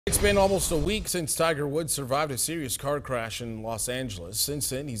It's been almost a week since Tiger Woods survived a serious car crash in Los Angeles.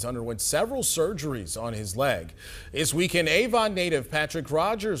 Since then, he's underwent several surgeries on his leg. This weekend, Avon native Patrick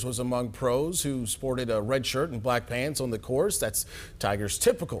Rodgers was among pros who sported a red shirt and black pants on the course. That's Tiger's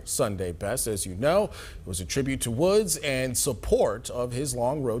typical Sunday best, as you know. It was a tribute to Woods and support of his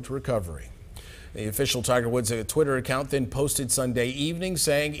long road to recovery. The official Tiger Woods Twitter account then posted Sunday evening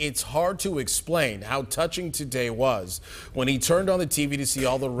saying it's hard to explain how touching today was when he turned on the TV to see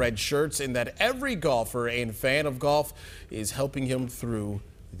all the red shirts, and that every golfer and fan of golf is helping him through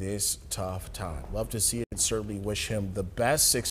this tough time. Love to see it and certainly wish him the best.